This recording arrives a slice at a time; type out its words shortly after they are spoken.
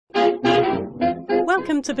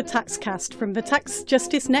Welcome to the Taxcast from the Tax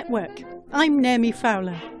Justice Network. I'm Naomi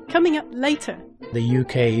Fowler. Coming up later. The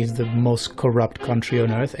UK is the most corrupt country on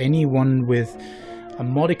earth. Anyone with a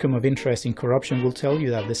modicum of interest in corruption will tell you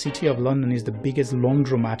that the City of London is the biggest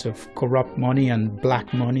laundromat of corrupt money and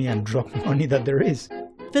black money and drug money that there is.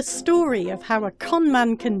 The story of how a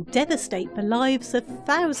conman can devastate the lives of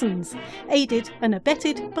thousands, aided and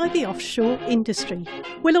abetted by the offshore industry.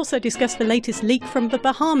 We'll also discuss the latest leak from the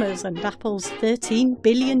Bahamas and Apple's €13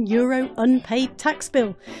 billion unpaid tax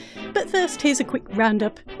bill. But first, here's a quick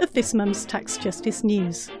roundup of this month's tax justice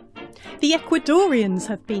news. The Ecuadorians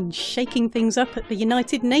have been shaking things up at the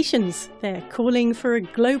United Nations. They're calling for a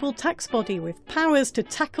global tax body with powers to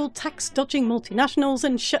tackle tax-dodging multinationals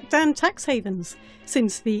and shut down tax havens,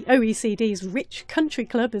 since the OECD's Rich Country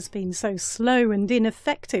Club has been so slow and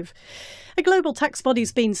ineffective. A global tax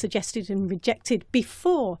body's been suggested and rejected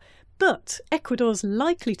before, but Ecuador's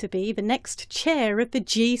likely to be the next chair of the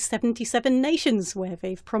G77 nations, where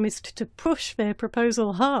they've promised to push their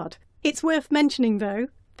proposal hard. It's worth mentioning, though,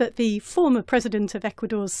 that the former president of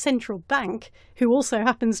Ecuador's central bank, who also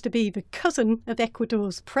happens to be the cousin of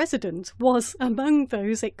Ecuador's president, was among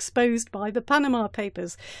those exposed by the Panama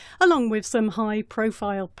Papers, along with some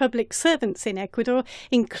high-profile public servants in Ecuador,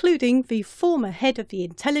 including the former head of the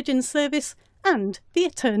intelligence service and the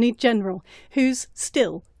Attorney General, who's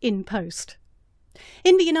still in post.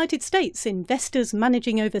 In the United States, investors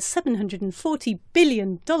managing over $740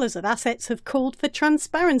 billion of assets have called for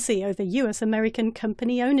transparency over US-American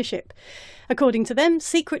company ownership. According to them,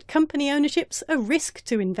 secret company ownership's a risk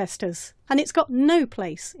to investors, and it's got no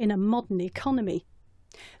place in a modern economy.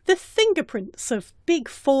 The fingerprints of Big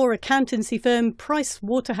Four accountancy firm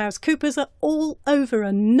PricewaterhouseCoopers are all over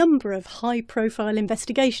a number of high-profile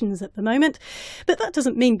investigations at the moment, but that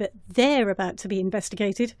doesn't mean that they're about to be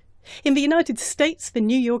investigated. In the United States, the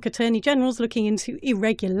New York Attorney General's looking into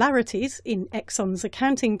irregularities in Exxon's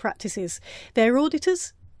accounting practices. Their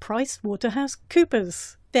auditors,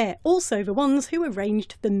 PricewaterhouseCoopers. They're also the ones who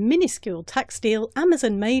arranged the minuscule tax deal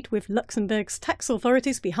Amazon made with Luxembourg's tax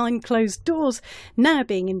authorities behind closed doors, now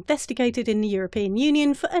being investigated in the European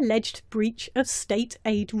Union for alleged breach of state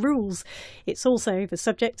aid rules. It's also the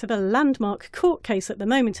subject of a landmark court case at the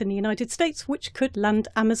moment in the United States, which could land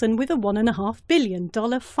Amazon with a $1.5 billion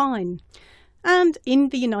fine. And in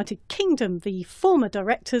the United Kingdom, the former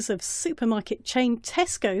directors of supermarket chain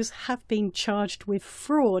Tesco's have been charged with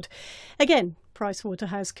fraud. Again,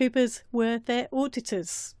 PricewaterhouseCoopers were their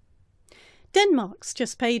auditors. Denmark's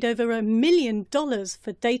just paid over $1 million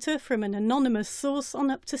for data from an anonymous source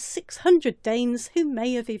on up to 600 Danes who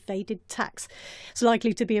may have evaded tax. It's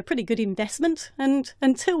likely to be a pretty good investment, and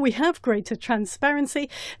until we have greater transparency,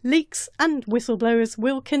 leaks and whistleblowers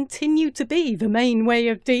will continue to be the main way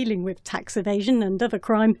of dealing with tax evasion and other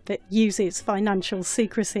crime that uses financial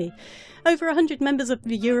secrecy. Over 100 members of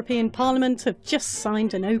the European Parliament have just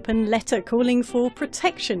signed an open letter calling for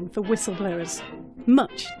protection for whistleblowers.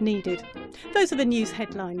 Much needed. Those are the news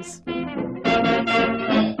headlines.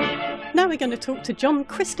 Now we're going to talk to John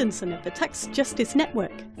Christensen of the Tax Justice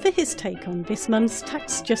Network for his take on this month's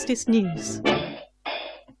tax justice news.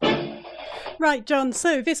 Right, John,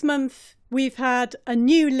 so this month we've had a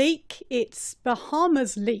new leak. It's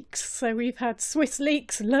Bahamas leaks. So we've had Swiss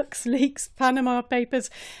leaks, Lux leaks, Panama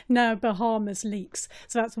Papers, now Bahamas leaks.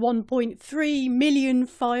 So that's 1.3 million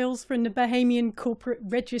files from the Bahamian Corporate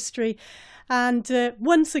Registry. And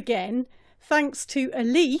once again, thanks to a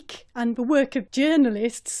leak and the work of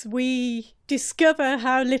journalists, we discover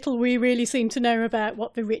how little we really seem to know about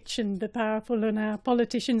what the rich and the powerful and our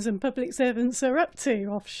politicians and public servants are up to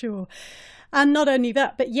offshore. And not only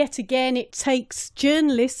that, but yet again, it takes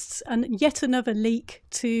journalists and yet another leak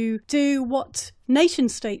to do what nation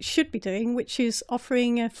states should be doing, which is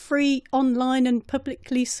offering a free online and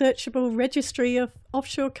publicly searchable registry of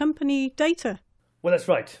offshore company data. Well, that's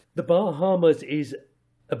right. The Bahamas is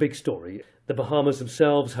a big story. The Bahamas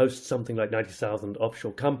themselves host something like 90,000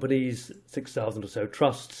 offshore companies, 6,000 or so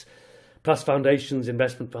trusts, plus foundations,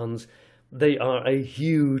 investment funds. They are a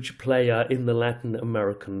huge player in the Latin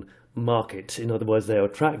American market. In other words, they are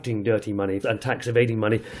attracting dirty money and tax evading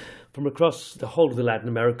money from across the whole of the Latin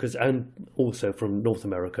Americas and also from North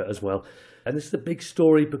America as well. And this is a big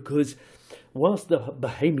story because whilst the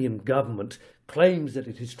Bahamian government claims that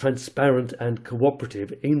it is transparent and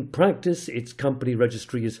cooperative, in practice its company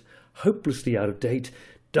registry is hopelessly out of date,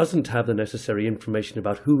 doesn't have the necessary information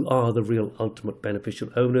about who are the real ultimate beneficial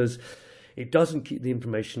owners. It doesn't keep the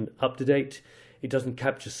information up to date. It doesn't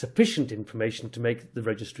capture sufficient information to make the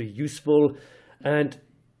registry useful. And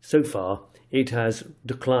So far, it has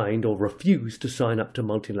declined or refused to sign up to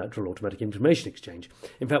multilateral automatic information exchange.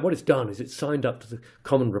 In fact, what it's done is it's signed up to the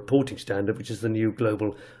Common Reporting Standard, which is the new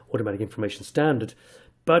global automatic information standard,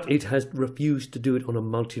 but it has refused to do it on a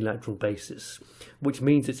multilateral basis, which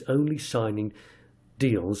means it's only signing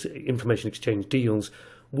deals, information exchange deals,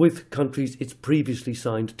 with countries it's previously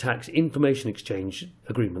signed tax information exchange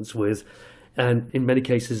agreements with, and in many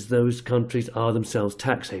cases those countries are themselves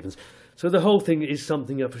tax havens. So the whole thing is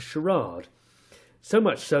something of a charade. So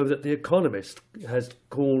much so that The Economist has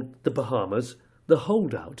called the Bahamas the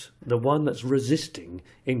holdout, the one that's resisting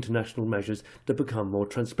international measures to become more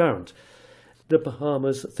transparent. The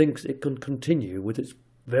Bahamas thinks it can continue with its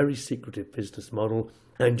very secretive business model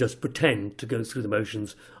and just pretend to go through the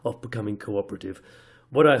motions of becoming cooperative.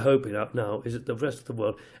 What I hope now is that the rest of the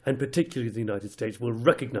world, and particularly the United States, will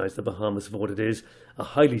recognise the Bahamas for what it is, a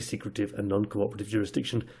highly secretive and non-cooperative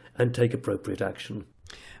jurisdiction, and take appropriate action.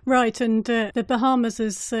 Right, and the Bahamas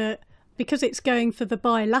is, because it's going for the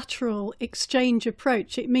bilateral exchange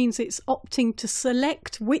approach, it means it's opting to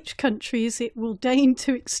select which countries it will deign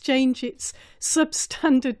to exchange its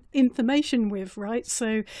substandard information with, right?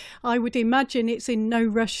 So I would imagine it's in no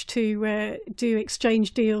rush to do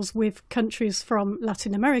exchange deals with countries from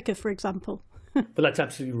Latin America, for example. But that's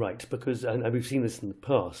absolutely right, because, and we've seen this in the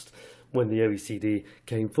past, when the OECD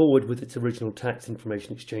came forward with its original tax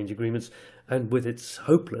information exchange agreements and with its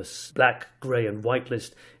hopeless black, grey and white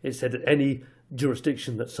list, it said that any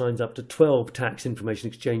jurisdiction that signs up to 12 tax information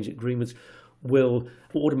exchange agreements will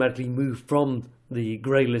automatically move from the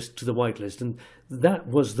grey list to the white list. And that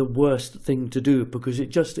was the worst thing to do, because it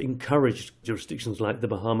just encouraged jurisdictions like the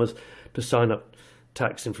Bahamas to sign up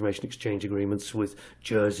tax information exchange agreements with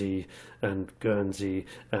Jersey and Guernsey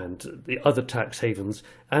and the other tax havens,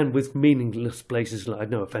 and with meaningless places like,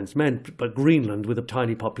 no offence meant, but Greenland, with a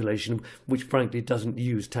tiny population which frankly doesn't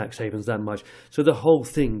use tax havens that much. So the whole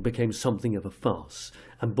thing became something of a farce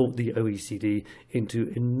and brought the OECD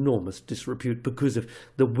into enormous disrepute because of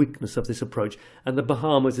the weakness of this approach. And the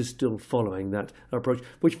Bahamas is still following that approach,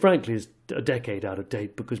 which frankly is a decade out of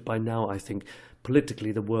date, because by now I think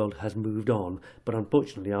politically the world has moved on, but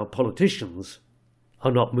unfortunately our politicians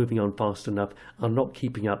are not moving on fast enough, are not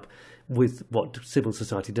keeping up with what civil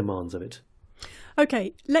society demands of it.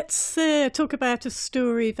 OK, let's talk about a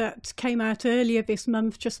story that came out earlier this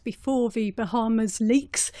month, just before the Bahamas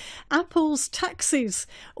leaks. Apple's taxes,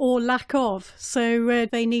 or lack of. So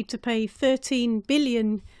they need to pay 13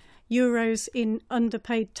 billion euros in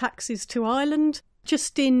underpaid taxes to Ireland.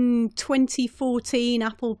 Just in 2014,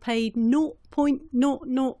 Apple paid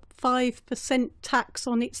 0.005% tax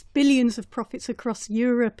on its billions of profits across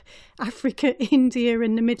Europe, Africa, India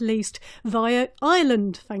and the Middle East via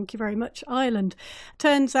Ireland. Thank you very much, Ireland.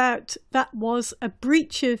 Turns out that was a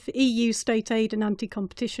breach of EU state aid and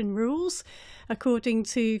anti-competition rules, according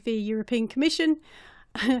to the European Commission.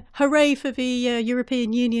 Hooray for the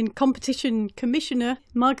European Union Competition Commissioner,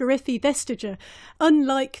 Margrethe Vestager,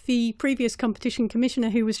 unlike the previous Competition Commissioner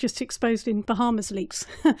who was just exposed in Bahamas leaks.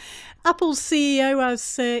 Apple's CEO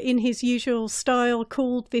has, in his usual style,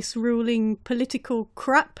 called this ruling political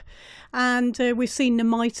crap. And we've seen the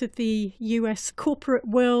might of the US corporate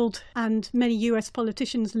world and many US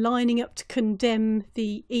politicians lining up to condemn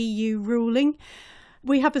the EU ruling.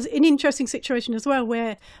 We have an interesting situation as well,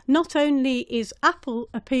 where not only is Apple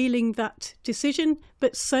appealing that decision,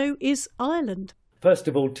 but so is Ireland. First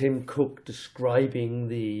of all, Tim Cook describing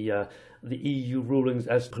the EU rulings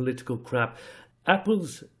as political crap.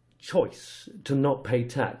 Apple's choice to not pay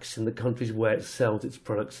tax in the countries where it sells its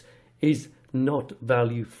products is not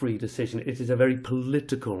value-free decision. It is a very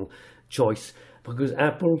political choice, because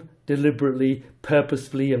Apple deliberately,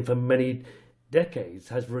 purposefully, and for many decades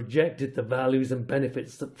has rejected the values and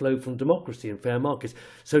benefits that flow from democracy and fair markets.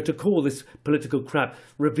 So to call this political crap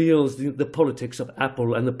reveals the politics of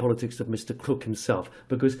Apple and the politics of Mr. Cook himself.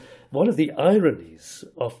 Because one of the ironies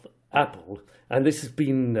of Apple, and this has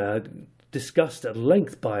been discussed at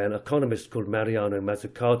length by an economist called Mariano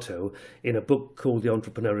Mazzucato in a book called The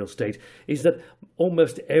Entrepreneurial State, is that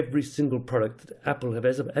almost every single product that Apple have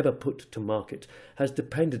ever put to market has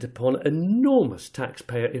depended upon enormous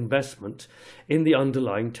taxpayer investment in the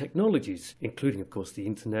underlying technologies, including, of course, the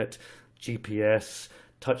internet, GPS,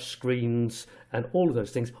 touch screens, and all of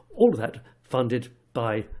those things, all of that funded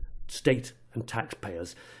by state and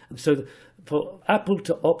taxpayers. So for Apple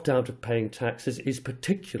to opt out of paying taxes is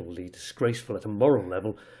particularly disgraceful at a moral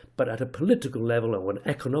level, but at a political level or an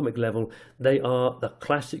economic level, they are the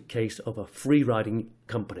classic case of a free-riding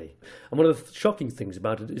company. And one of the shocking things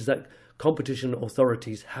about it is that competition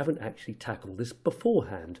authorities haven't actually tackled this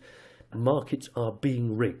beforehand. Markets are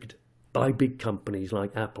being rigged. by big companies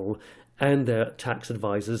like Apple and their tax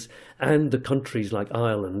advisors and the countries like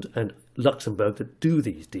Ireland and Luxembourg that do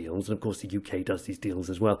these deals, and of course the UK does these deals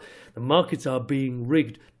as well. The markets are being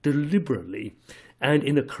rigged deliberately and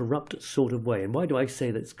in a corrupt sort of way. And why do I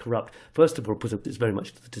say that it's corrupt? First of all, because it's very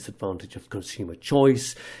much to the disadvantage of consumer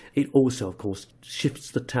choice. It also, of course,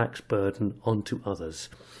 shifts the tax burden onto others.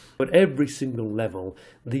 At every single level,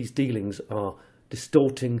 these dealings are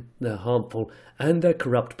distorting, they're harmful, and they're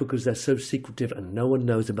corrupt because they're so secretive and no one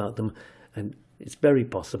knows about them. And it's very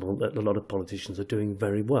possible that a lot of politicians are doing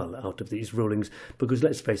very well out of these rulings because,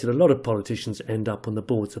 let's face it, a lot of politicians end up on the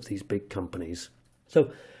boards of these big companies.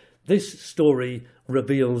 So this story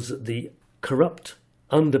reveals the corrupt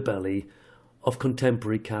underbelly of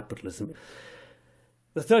contemporary capitalism.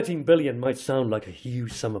 The 13 billion might sound like a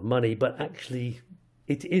huge sum of money, but actually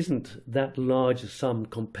it isn't that large a sum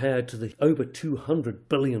compared to the over $200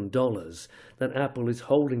 billion that Apple is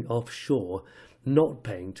holding offshore, not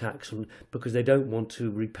paying tax on because they don't want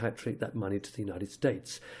to repatriate that money to the United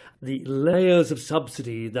States. The layers of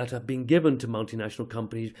subsidy that have been given to multinational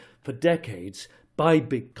companies for decades by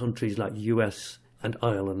big countries like US and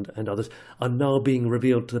Ireland and others are now being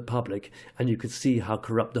revealed to the public, and you can see how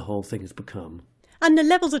corrupt the whole thing has become. And the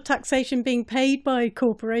levels of taxation being paid by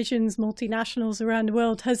corporations, multinationals around the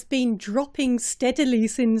world has been dropping steadily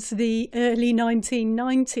since the early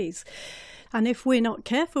 1990s. And if we're not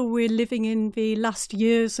careful, we're living in the last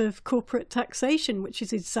years of corporate taxation, which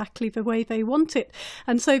is exactly the way they want it.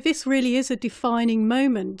 And so this really is a defining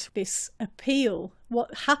moment, this appeal,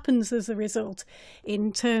 what happens as a result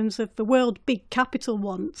in terms of the world big capital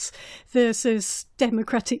wants versus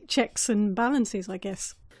democratic checks and balances, I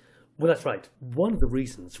guess. Well, that's right. One of the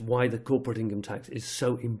reasons why the corporate income tax is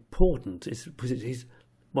so important is because it is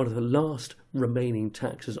one of the last remaining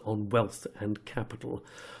taxes on wealth and capital.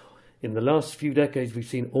 In the last few decades, we've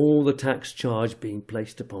seen all the tax charge being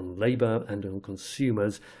placed upon labour and on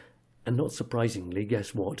consumers. And not surprisingly,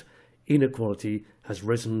 guess what? Inequality has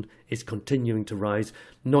risen, is continuing to rise,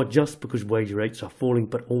 not just because wage rates are falling,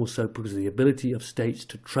 but also because the ability of states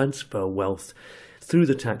to transfer wealth through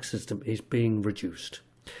the tax system is being reduced.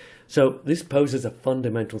 So this poses a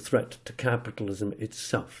fundamental threat to capitalism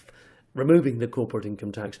itself. Removing the corporate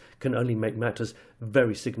income tax can only make matters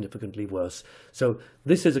very significantly worse. So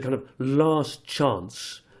this is a kind of last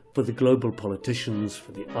chance for the global politicians,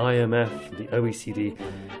 for the IMF, the OECD,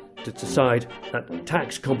 to decide that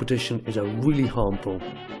tax competition is a really harmful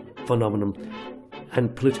phenomenon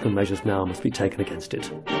and political measures now must be taken against it.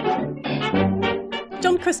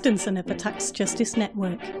 John Christensen of the Tax Justice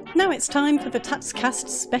Network. Now it's time for the TaxCast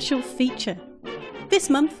special feature. This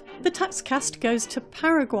month, the TaxCast goes to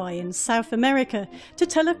Paraguay in South America to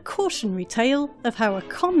tell a cautionary tale of how a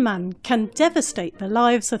conman can devastate the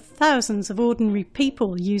lives of thousands of ordinary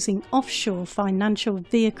people using offshore financial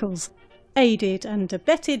vehicles, aided and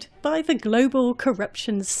abetted by the global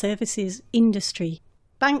corruption services industry.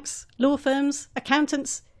 Banks, law firms,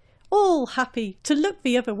 accountants, all happy to look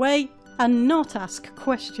the other way and not ask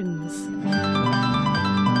questions.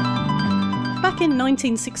 Back in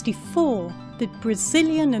 1964, the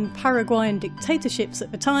Brazilian and Paraguayan dictatorships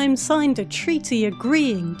at the time signed a treaty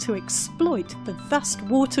agreeing to exploit the vast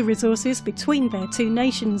water resources between their two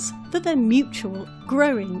nations for their mutual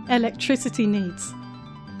growing electricity needs.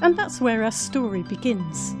 And that's where our story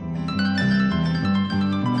begins.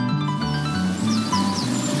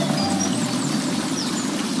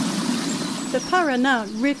 The Paraná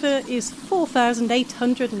River is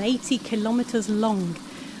 4,880 kilometres long.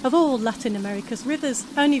 Of all Latin America's rivers,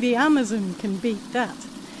 only the Amazon can beat that.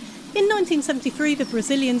 In 1973, the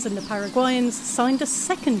Brazilians and the Paraguayans signed a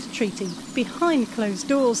second treaty behind closed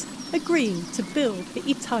doors, agreeing to build the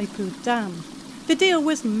Itaipu Dam. The deal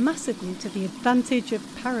was massively to the advantage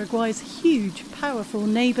of Paraguay's huge, powerful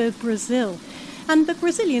neighbour Brazil, and the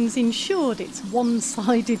Brazilians ensured its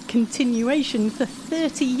one-sided continuation for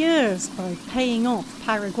 30 years by paying off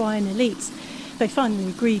Paraguayan elites. They finally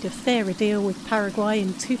agreed a fairer deal with Paraguay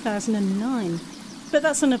in 2009. But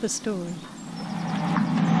that's another story.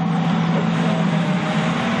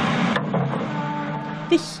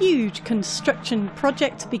 The huge construction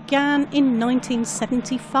project began in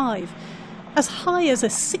 1975. As high as a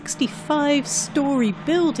 65-storey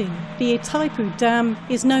building, the Itaipu Dam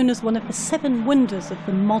is known as one of the 7 wonders of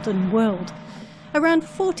the modern world. Around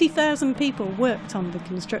 40,000 people worked on the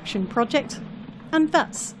construction project. And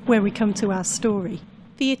that's where we come to our story.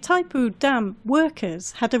 The Itaipu Dam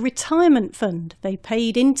workers had a retirement fund they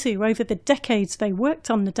paid into over the decades they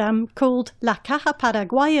worked on the dam called La Caja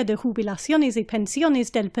Paraguaya de Jubilaciones y Pensiones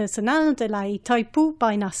del Personal de la Itaipu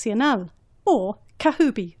Binacional, or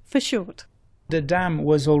CAJUBI for short. The dam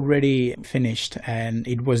was already finished and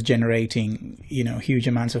it was generating, huge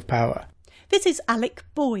amounts of power. This is Alec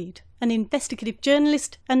Boyd, an investigative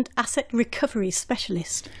journalist and asset recovery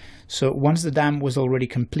specialist. So once the dam was already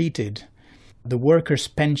completed, the workers'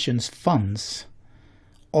 pensions funds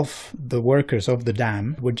of the workers of the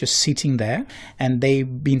dam were just sitting there, and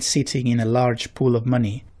they've been sitting in a large pool of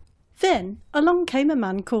money. Then along came a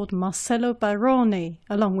man called Marcelo Baroni,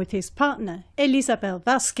 along with his partner, Elisabel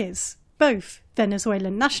Vasquez, both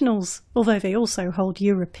Venezuelan nationals, although they also hold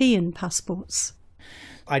European passports.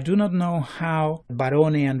 I do not know how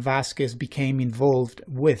Baroni and Vasquez became involved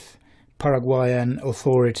with Paraguayan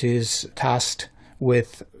authorities tasked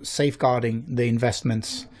with safeguarding the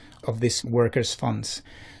investments of these workers' funds.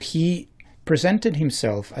 He presented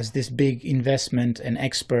himself as this big investment and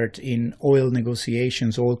expert in oil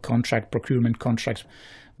negotiations, oil procurement contracts,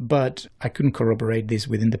 but I couldn't corroborate this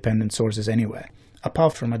with independent sources anywhere.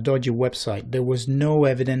 Apart from a dodgy website, there was no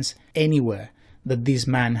evidence anywhere that this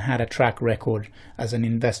man had a track record as an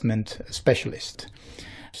investment specialist.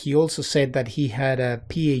 He also said that he had a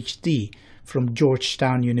PhD from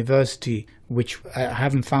Georgetown University, which I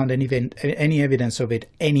haven't found any evidence of it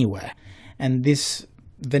anywhere. And this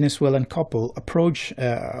Venezuelan couple approached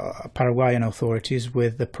Paraguayan authorities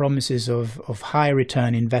with the promises of high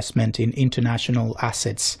return investment in international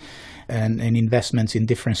assets and investments in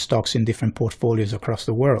different stocks in different portfolios across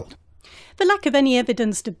the world. The lack of any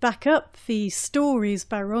evidence to back up the stories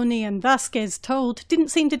Baroni and Vasquez told didn't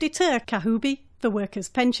seem to deter Kahubi, the workers'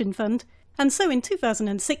 pension fund, and so in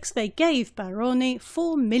 2006 they gave Baroni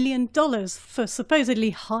 $4 million for supposedly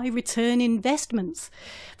high-return investments.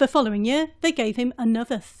 The following year they gave him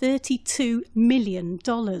another $32 million.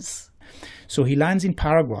 So he lands in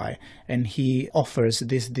Paraguay and he offers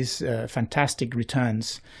this fantastic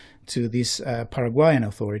returns to these Paraguayan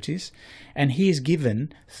authorities, and he is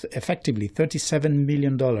given effectively $37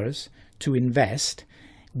 million to invest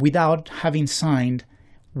without having signed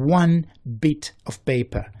one bit of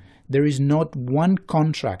paper. There is not one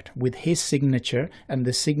contract with his signature and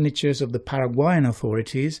the signatures of the Paraguayan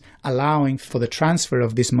authorities allowing for the transfer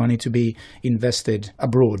of this money to be invested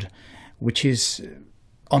abroad, which is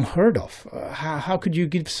unheard of. How could you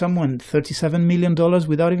give someone $37 million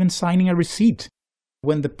without even signing a receipt?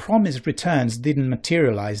 When the promised returns didn't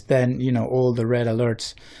materialize, then, all the red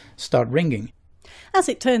alerts start ringing. As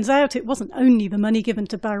it turns out, it wasn't only the money given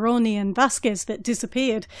to Baroni and Vasquez that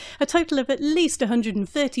disappeared. A total of at least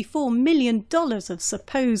 $134 million of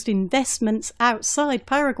supposed investments outside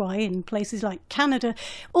Paraguay in places like Canada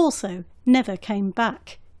also never came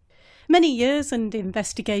back. Many years and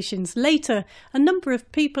investigations later, a number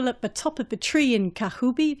of people at the top of the tree in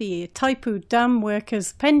Kahubi, the Itaipu Dam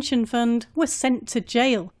Workers' Pension Fund, were sent to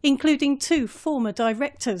jail, including 2 former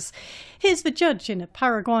directors. Here's the judge in a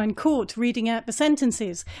Paraguayan court reading out the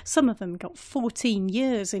sentences. Some of them got 14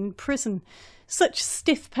 years in prison. Such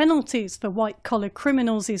stiff penalties for white-collar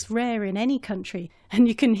criminals is rare in any country, and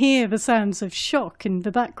you can hear the sounds of shock in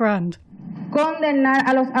the background. Condenar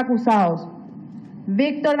a los acusados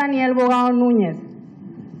Víctor Daniel Bogado Núñez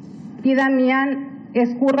y Damián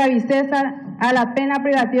Escurra Vicésar a la pena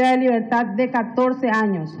privativa de libertad de 14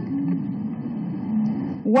 años.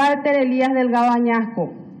 Walter Elías Delgado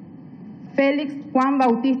Añasco, Félix Juan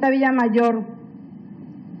Bautista Villamayor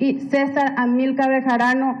y César Amílcar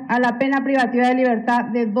Bejarano a la pena privativa de libertad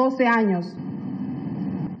de 12 años.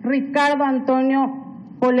 Ricardo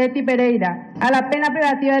Antonio Poletti Pereira a la pena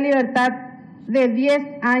privativa de libertad de 10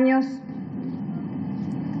 años.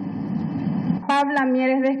 Pabla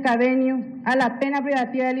Mieres Descadeño a la pena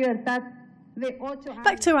privativa de libertad de 8 años.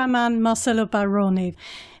 Back to our man Marcelo Baroni.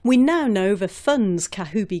 We now know the funds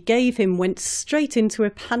Kahubi gave him went straight into a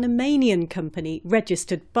Panamanian company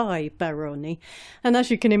registered by Baroni, and as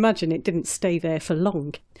you can imagine it didn't stay there for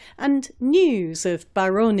long. And news of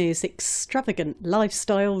Baroni's extravagant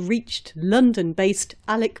lifestyle reached London-based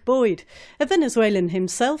Alec Boyd. A Venezuelan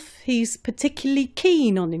himself, he's particularly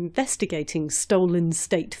keen on investigating stolen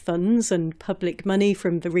state funds and public money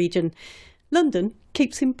from the region. London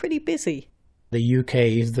keeps him pretty busy. The UK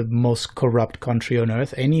is the most corrupt country on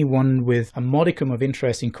earth. Anyone with a modicum of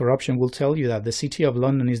interest in corruption will tell you that the City of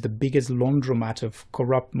London is the biggest laundromat of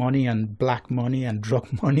corrupt money and black money and drug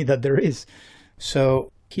money that there is.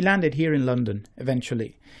 So he landed here in London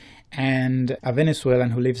eventually. And a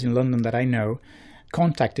Venezuelan who lives in London that I know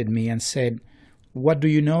contacted me and said, "What do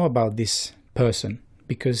you know about this person?"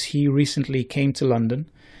 Because he recently came to London.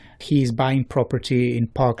 He's buying property in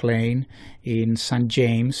Park Lane, in St.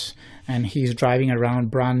 James, and he's driving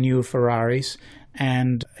around brand new Ferraris,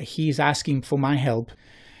 and he's asking for my help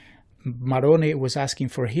Maroni was asking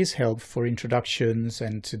for his help for introductions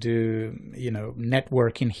and to do,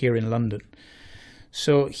 networking here in London.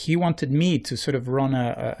 So he wanted me to sort of run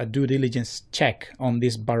a due diligence check on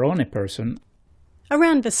this Barone person.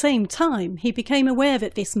 Around the same time, he became aware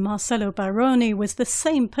that this Marcello Baroni was the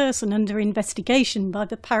same person under investigation by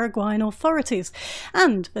the Paraguayan authorities,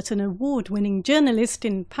 and that an award-winning journalist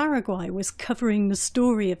in Paraguay was covering the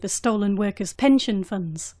story of the stolen workers' pension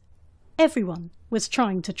funds. Everyone was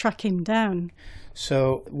trying to track him down.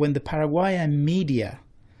 So when the Paraguayan media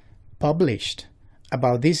published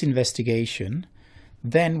about this investigation,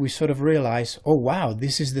 then we sort of realized, oh wow,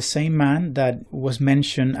 this is the same man that was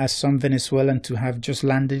mentioned as some Venezuelan to have just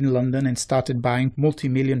landed in London and started buying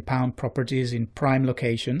multi-million pound properties in prime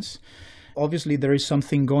locations. Obviously there is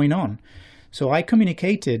something going on. So I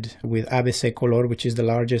communicated with ABC Color, which is the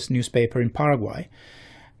largest newspaper in Paraguay,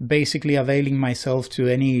 basically availing myself to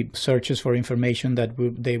any searches for information that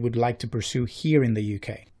they would like to pursue here in the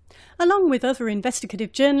UK. Along with other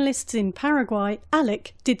investigative journalists in Paraguay,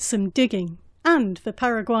 Alec did some digging. And the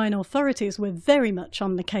Paraguayan authorities were very much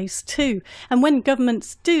on the case too. And when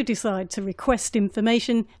governments do decide to request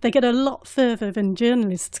information, they get a lot further than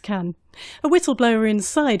journalists can. A whistleblower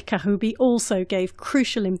inside Kahubi also gave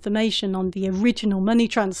crucial information on the original money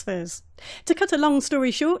transfers. To cut a long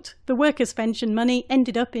story short, the workers' pension money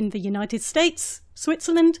ended up in the United States,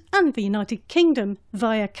 Switzerland and the United Kingdom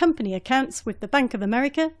via company accounts with the Bank of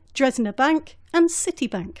America, Dresdner Bank and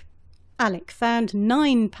Citibank. Alec found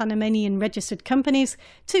 9 Panamanian registered companies,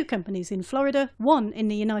 2 companies in Florida, 1 in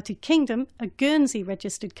the United Kingdom, a Guernsey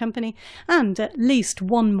registered company, and at least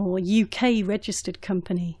 1 more UK registered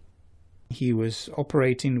company. He was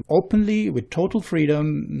operating openly with total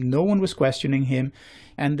freedom, no one was questioning him,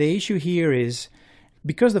 and the issue here is,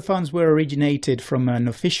 because the funds were originated from an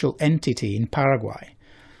official entity in Paraguay,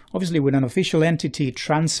 obviously when an official entity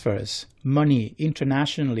transfers money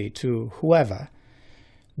internationally to whoever,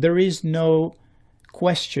 there is no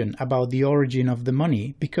question about the origin of the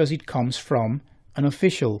money because it comes from an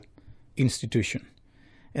official institution.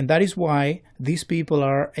 And that is why these people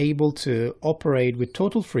are able to operate with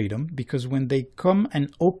total freedom, because when they come and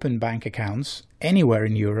open bank accounts anywhere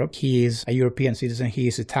in Europe, he is a European citizen, he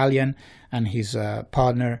is Italian, and his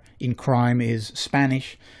partner in crime is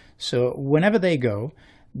Spanish. So whenever they go,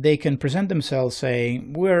 they can present themselves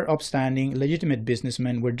saying, we're upstanding, legitimate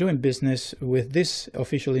businessmen, we're doing business with this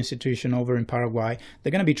official institution over in Paraguay,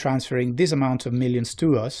 they're going to be transferring this amount of millions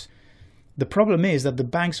to us. The problem is that the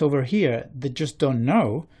banks over here, they just don't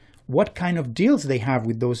know what kind of deals they have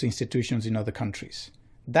with those institutions in other countries.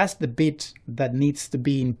 That's the bit that needs to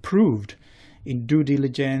be improved in due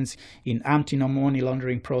diligence, in anti-money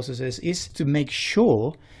laundering processes, is to make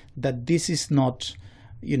sure that this is not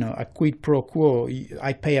a quid pro quo.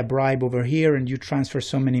 I pay a bribe over here and you transfer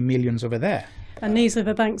so many millions over there. And these are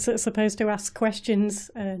the banks that are supposed to ask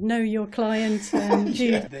questions, know your client.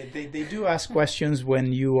 Yeah, they do ask questions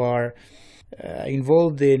when you are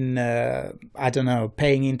involved in,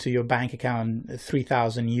 paying into your bank account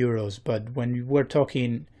 3,000 euros. But when we're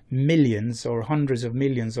talking millions or hundreds of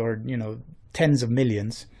millions or, tens of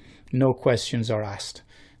millions, no questions are asked.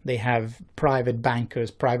 They have private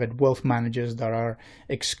bankers, private wealth managers that are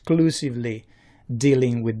exclusively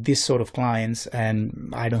dealing with this sort of clients,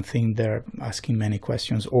 and I don't think they're asking many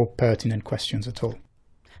questions or pertinent questions at all.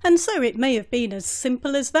 And so it may have been as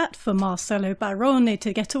simple as that for Marcello Baroni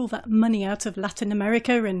to get all that money out of Latin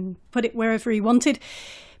America and put it wherever he wanted.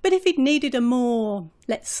 But if he'd needed a more,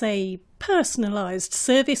 let's say, personalised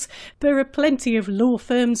service, there are plenty of law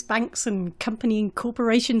firms, banks and company and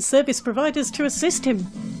corporation service providers to assist him.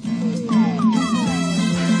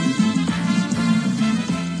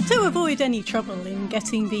 To avoid any trouble in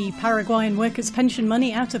getting the Paraguayan workers' pension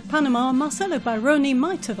money out of Panama, Marcello Baroni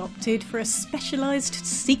might have opted for a specialised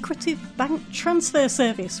secretive bank transfer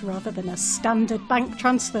service rather than a standard bank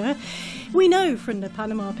transfer. We know from the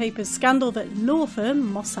Panama Papers scandal that law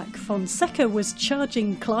firm Mossack Fonseca was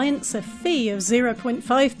charging clients a fee of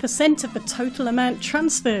 0.5% of the total amount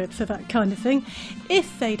transferred for that kind of thing.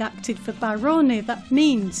 If they'd acted for Baroni, that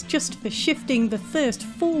means just for shifting the first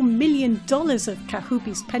 $4 million of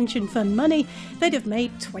Kahubi's pension fund money, they'd have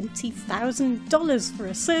made $20,000 for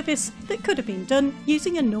a service that could have been done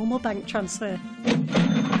using a normal bank transfer.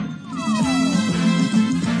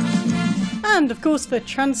 And of course, for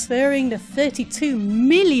transferring the $32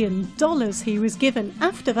 million he was given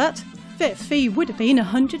after that, their fee would have been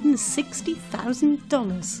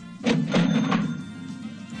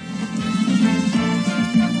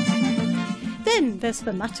 $160,000. Then there's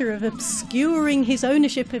the matter of obscuring his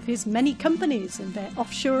ownership of his many companies and their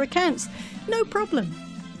offshore accounts. No problem.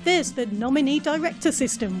 There's the nominee director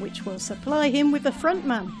system, which will supply him with a front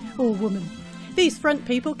man or woman. These front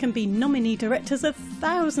people can be nominee directors of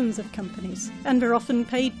thousands of companies and are often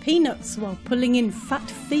paid peanuts while pulling in fat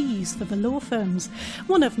fees for the law firms.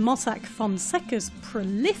 One of Mossack Fonseca's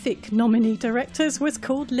prolific nominee directors was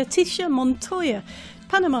called Leticia Montoya.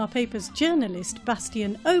 Panama Papers journalist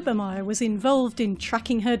Bastian Obermeyer was involved in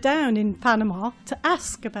tracking her down in Panama to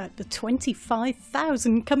ask about the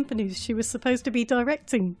 25,000 companies she was supposed to be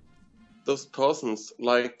directing. Those persons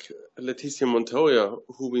like Leticia Montoya,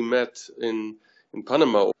 who we met in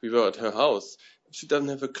Panama, we were at her house, she doesn't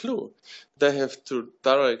have a clue. They have to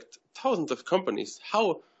direct thousands of companies.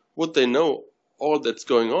 How would they know all that's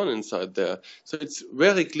going on inside there? So it's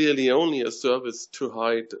very clearly only a service to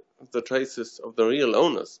hide the traces of the real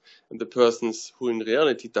owners and the persons who in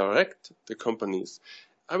reality direct the companies.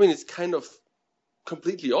 I mean, it's kind of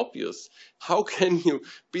completely obvious. How can you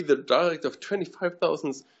be the director of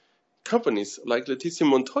 25,000 companies like Leticia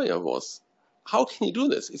Montoya was? How can you do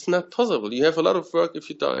this? It's not possible. You have a lot of work if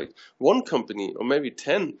you direct one company, or maybe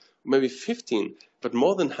 10, maybe 15, but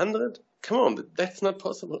more than 100? Come on, that's not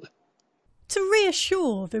possible. To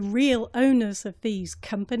reassure the real owners of these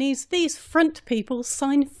companies, these front people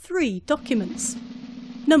sign 3 documents.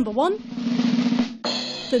 Number 1,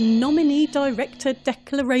 the Nominee Director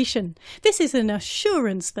Declaration. This is an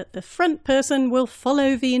assurance that the front person will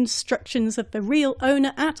follow the instructions of the real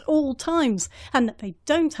owner at all times and that they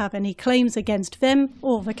don't have any claims against them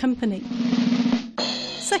or the company.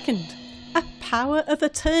 Second, a power of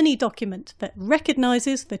attorney document that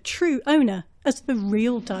recognises the true owner as the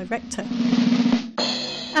real director.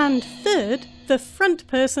 And third, the front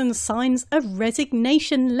person signs a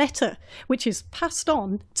resignation letter, which is passed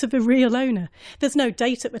on to the real owner. There's no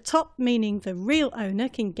date at the top, meaning the real owner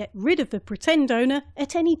can get rid of the pretend owner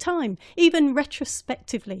at any time, even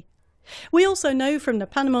retrospectively. We also know from the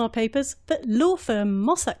Panama Papers that law firm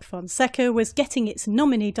Mossack Fonseca was getting its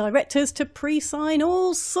nominee directors to pre-sign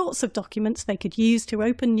all sorts of documents they could use to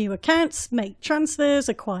open new accounts, make transfers,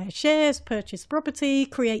 acquire shares, purchase property,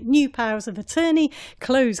 create new powers of attorney,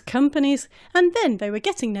 close companies, and then they were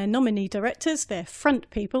getting their nominee directors, their front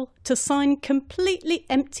people, to sign completely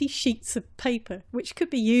empty sheets of paper which could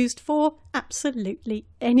be used for absolutely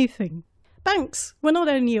anything. Banks were not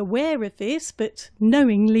only aware of this, but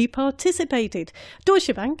knowingly participated.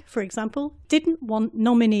 Deutsche Bank, for example, didn't want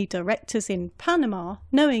nominee directors in Panama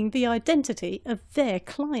knowing the identity of their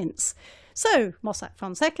clients. So Mossack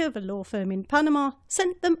Fonseca, the law firm in Panama,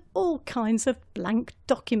 sent them all kinds of blank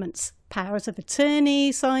documents. Powers of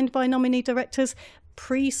attorney signed by nominee directors,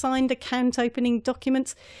 pre-signed account opening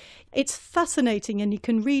documents. It's fascinating, and you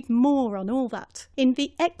can read more on all that in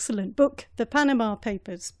the excellent book, The Panama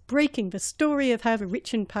Papers, breaking the story of how the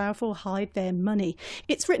rich and powerful hide their money.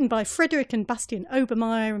 It's written by Frederick and Bastian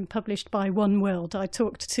Obermeyer and published by One World. I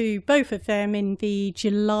talked to both of them in the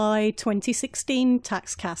July 2016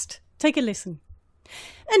 Taxcast. Take a listen.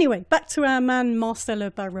 Anyway, back to our man Marcelo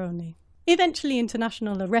Baroni. Eventually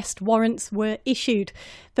international arrest warrants were issued.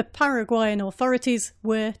 The Paraguayan authorities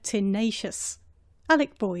were tenacious.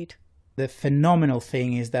 Alec Boyd. The phenomenal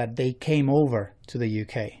thing is that they came over to the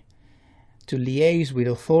UK to liaise with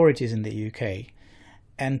authorities in the UK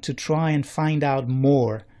and to try and find out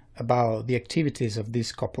more about the activities of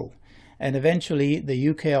this couple. And eventually the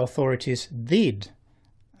UK authorities did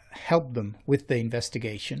help them with the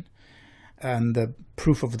investigation. And the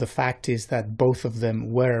proof of the fact is that both of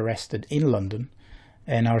them were arrested in London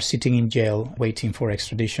and are sitting in jail waiting for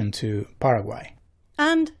extradition to Paraguay.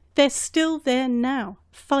 And they're still there now,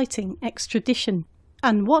 fighting extradition.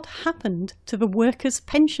 And what happened to the workers'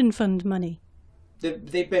 pension fund money?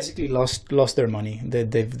 They basically lost their money.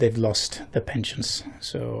 They've lost the pensions.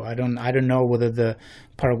 So I don't know whether the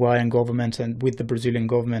Paraguayan government and with the Brazilian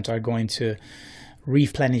government are going to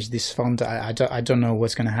replenish this fund. I don't know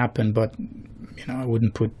what's going to happen, but I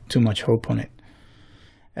wouldn't put too much hope on it.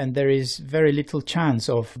 And there is very little chance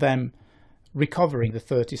of them recovering the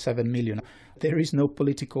 37 million. There is no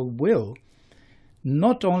political will,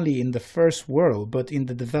 not only in the first world, but in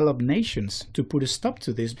the developed nations, to put a stop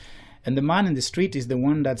to this. And the man in the street is the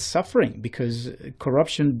one that's suffering, because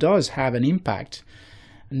corruption does have an impact,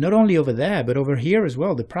 not only over there, but over here as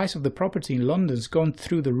well. The price of the property in London's gone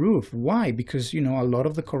through the roof. Why? Because, a lot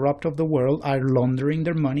of the corrupt of the world are laundering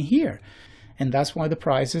their money here. And that's why the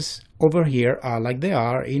prices over here are like they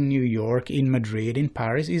are in New York, in Madrid, in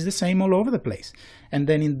Paris, is the same all over the place. And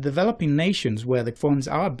then in developing nations where the funds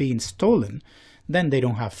are being stolen, then they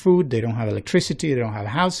don't have food, they don't have electricity, they don't have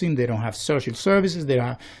housing, they don't have social services, they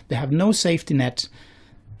have no safety net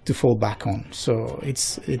to fall back on. So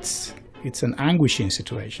it's an anguishing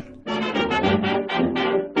situation.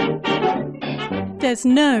 There's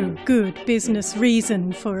no good business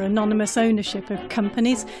reason for anonymous ownership of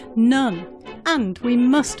companies, none. And we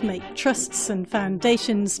must make trusts and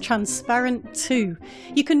foundations transparent too.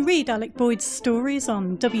 You can read Alec Boyd's stories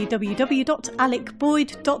on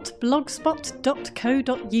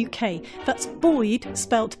www.alecboyd.blogspot.co.uk. That's Boyd,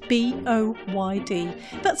 spelt B-O-Y-D.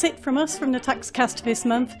 That's it from us from the Taxcast this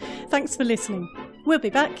month. Thanks for listening. We'll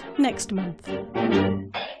be back next month.